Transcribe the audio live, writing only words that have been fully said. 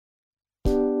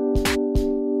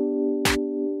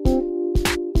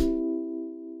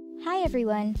Hi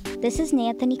everyone, this is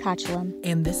Nathani Kachalam.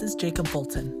 And this is Jacob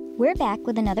Bolton. We're back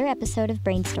with another episode of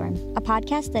Brainstorm, a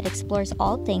podcast that explores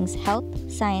all things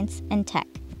health, science, and tech.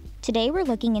 Today we're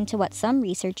looking into what some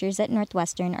researchers at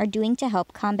Northwestern are doing to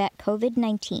help combat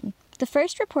COVID-19. The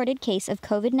first reported case of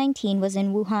COVID-19 was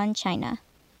in Wuhan, China.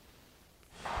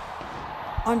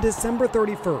 On December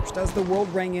 31st, as the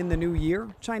world rang in the new year,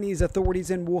 Chinese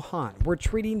authorities in Wuhan were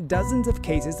treating dozens of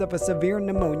cases of a severe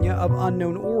pneumonia of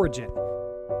unknown origin.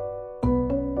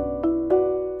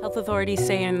 Health authorities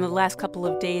say in the last couple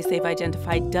of days they've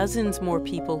identified dozens more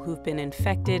people who've been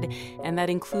infected, and that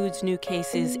includes new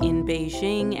cases in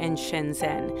Beijing and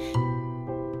Shenzhen.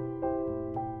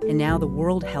 And now the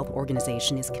World Health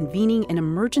Organization is convening an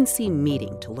emergency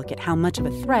meeting to look at how much of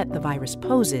a threat the virus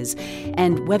poses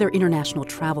and whether international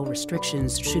travel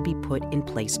restrictions should be put in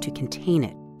place to contain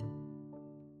it.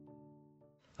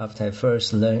 After I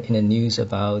first learned in the news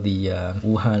about the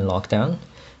Wuhan lockdown,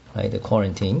 the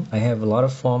quarantine, I have a lot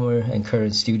of former and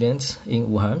current students in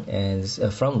Wuhan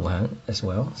and from Wuhan as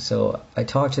well. So I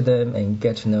talk to them and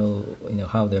get to know,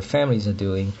 how their families are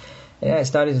doing. And I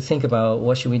started to think about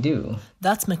what should we do.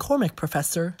 That's McCormick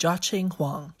professor Jiaqing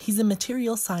Huang. He's in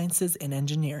materials sciences and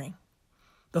engineering.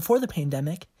 Before the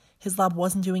pandemic, his lab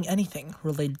wasn't doing anything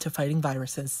related to fighting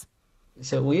viruses.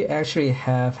 So we actually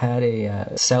have had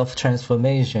a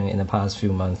self-transformation in the past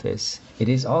few months. It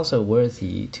is also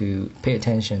worthy to pay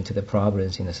attention to the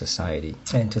problems in the society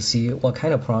and to see what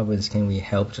kind of problems can we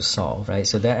help to solve, right?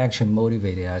 So that actually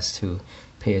motivated us to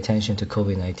pay attention to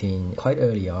COVID-19 quite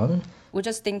early on. We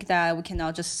just think that we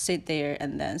cannot just sit there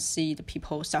and then see the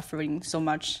people suffering so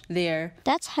much there.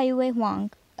 That's Haiyue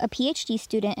Huang, a PhD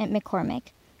student at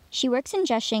McCormick. She works in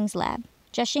Jiaqing's lab.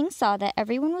 Jiaqing saw that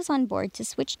everyone was on board to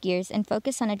switch gears and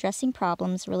focus on addressing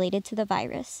problems related to the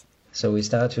virus. So we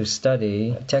started to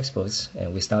study textbooks,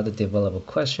 and we started to develop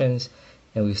questions,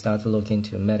 and we started to look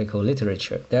into medical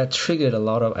literature. That triggered a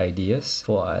lot of ideas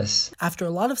for us. After a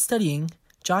lot of studying,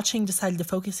 Jiaqing decided to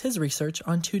focus his research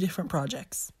on two different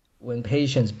projects. When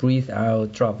patients breathe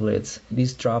out droplets,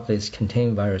 these droplets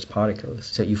contain virus particles.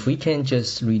 So if we can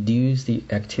just reduce the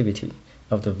activity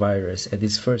of the virus at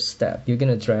this first step, you're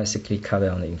going to drastically cut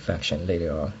down the infection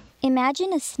later on.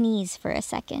 Imagine a sneeze for a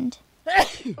second.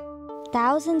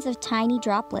 Thousands of tiny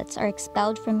droplets are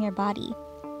expelled from your body.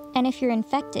 And if you're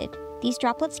infected, these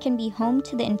droplets can be home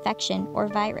to the infection or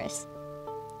virus.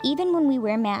 Even when we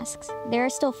wear masks, there are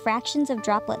still fractions of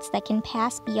droplets that can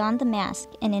pass beyond the mask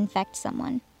and infect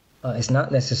someone. It's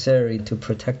not necessary to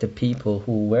protect the people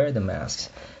who wear the masks.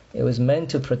 It was meant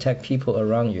to protect people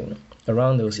around you,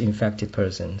 around those infected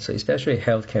persons, so especially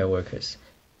healthcare workers.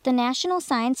 The National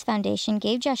Science Foundation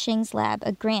gave Jiaqing's lab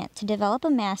a grant to develop a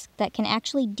mask that can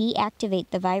actually deactivate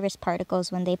the virus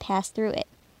particles when they pass through it.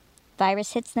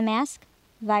 Virus hits the mask,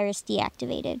 virus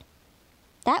deactivated.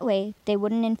 That way, they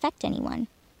wouldn't infect anyone.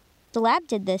 The lab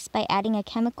did this by adding a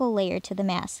chemical layer to the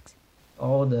masks.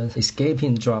 All the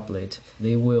escaping droplets,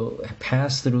 they will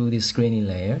pass through this screening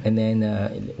layer, and then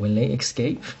when they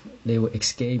will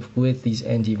escape with these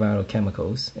antiviral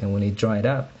chemicals, and when they dry it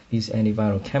up, these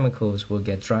antiviral chemicals will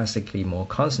get drastically more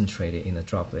concentrated in the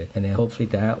droplet, and then hopefully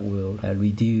that will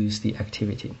reduce the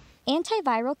activity.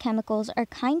 Antiviral chemicals are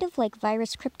kind of like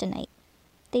virus kryptonite.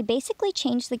 They basically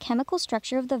change the chemical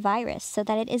structure of the virus so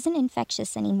that it isn't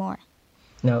infectious anymore.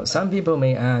 Now, some people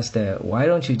may ask that, why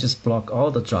don't you just block all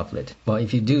the droplet? Well,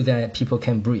 if you do that, people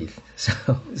can breathe.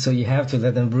 So you have to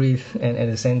let them breathe and at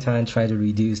the same time try to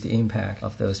reduce the impact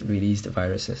of those released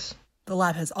viruses. The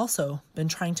lab has also been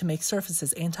trying to make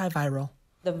surfaces antiviral.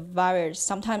 The virus,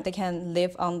 sometimes they can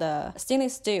live on the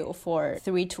stainless steel for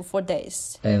 3 to 4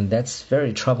 days. And that's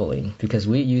very troubling because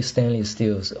we use stainless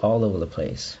steels all over the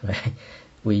place, right?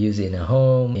 We use it in a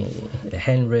home, in the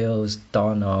handrails,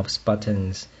 doorknobs,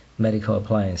 buttons, medical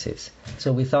appliances.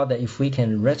 So we thought that if we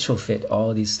can retrofit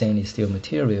all these stainless steel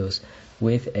materials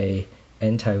with a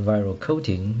antiviral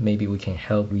coating, maybe we can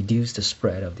help reduce the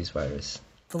spread of this virus.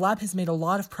 The lab has made a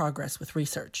lot of progress with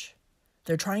research.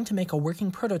 They're trying to make a working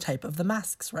prototype of the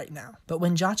masks right now. But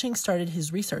when Jiaqing started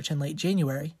his research in late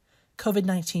January,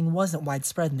 COVID-19 wasn't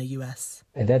widespread in the U.S.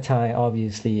 At that time,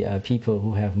 obviously, people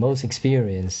who have most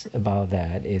experience about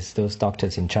that is those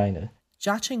doctors in China.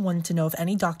 Jiaqing wanted to know if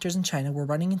any doctors in China were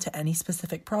running into any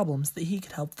specific problems that he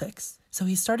could help fix. So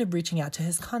he started reaching out to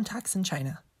his contacts in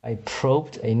China. I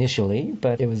probed initially,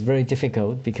 but it was very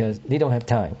difficult because they don't have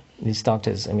time. These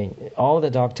doctors, all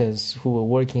the doctors who were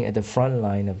working at the front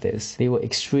line of this, they were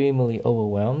extremely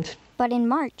overwhelmed. But in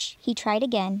March, he tried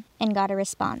again and got a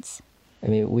response. I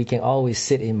mean, we can always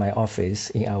sit in our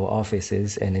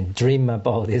offices, and then dream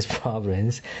about these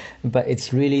problems, but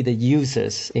it's really the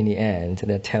users in the end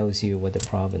that tells you what the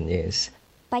problem is.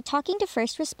 By talking to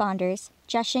first responders,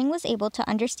 Jiaxing was able to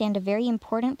understand a very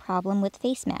important problem with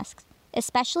face masks,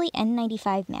 especially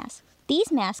N95 masks.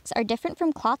 These masks are different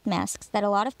from cloth masks that a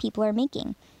lot of people are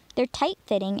making. They're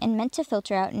tight-fitting and meant to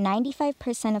filter out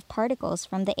 95% of particles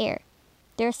from the air.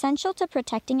 They're essential to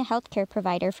protecting a healthcare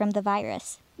provider from the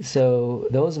virus. So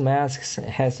those masks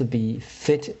has to be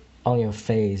fit on your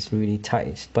face really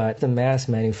tight. But the mask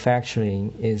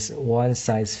manufacturing is one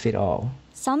size fit all.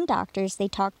 Some doctors they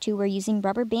talked to were using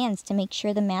rubber bands to make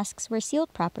sure the masks were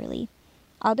sealed properly.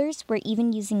 Others were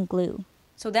even using glue.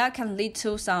 So that can lead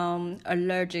to some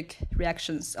allergic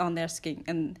reactions on their skin,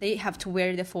 and they have to wear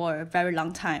it for a very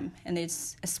long time. And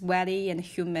it's sweaty and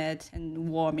humid and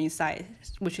warm inside,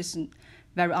 which is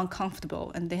very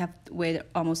uncomfortable, and they have to wear it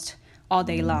almost all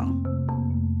day long.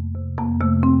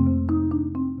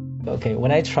 Okay,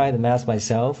 when I try the mask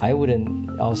myself, I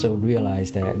wouldn't also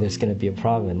realize that there's going to be a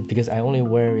problem because I only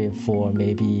wear it for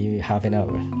maybe half an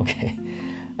hour, okay?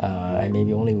 I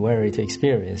maybe only wear it to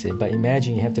experience it, but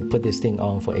imagine you have to put this thing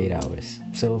on for 8 hours.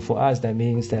 So for us, that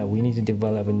means that we need to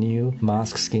develop a new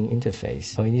mask-skin interface.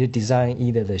 So we need to design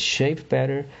either the shape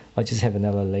better or just have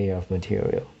another layer of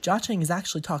material. Jiaxing is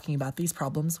actually talking about these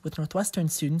problems with Northwestern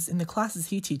students in the classes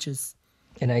he teaches.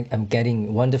 And I'm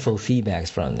getting wonderful feedbacks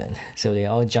from them. So they're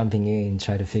all jumping in,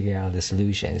 trying to figure out the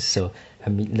solutions. So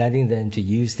I'm letting them to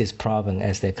use this problem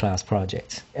as their class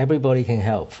project. Everybody can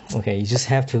help. Okay, you just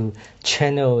have to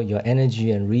channel your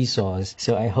energy and resource.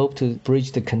 So I hope to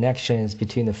bridge the connections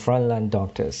between the frontline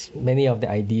doctors. Many of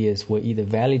the ideas were either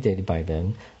validated by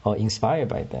them or inspired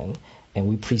by them. And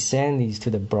we present these to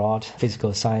the broad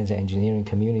physical science and engineering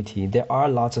community. There are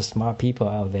lots of smart people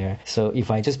out there. So if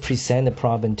I just present the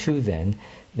problem to them,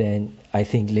 then I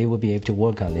think they will be able to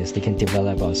work on this. They can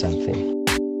develop on something.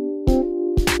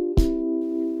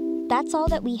 That's all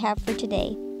that we have for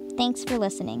today. Thanks for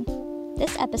listening.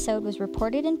 This episode was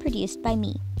reported and produced by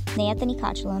me, Nayatani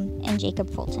Kachalam, and Jacob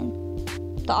Fulton.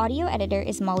 The audio editor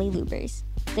is Molly Lubers.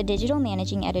 The digital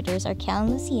managing editors are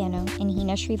Kellen Luciano and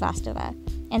Hina Srivastava,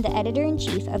 and the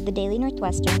editor-in-chief of the Daily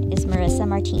Northwestern is Marissa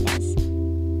Martinez.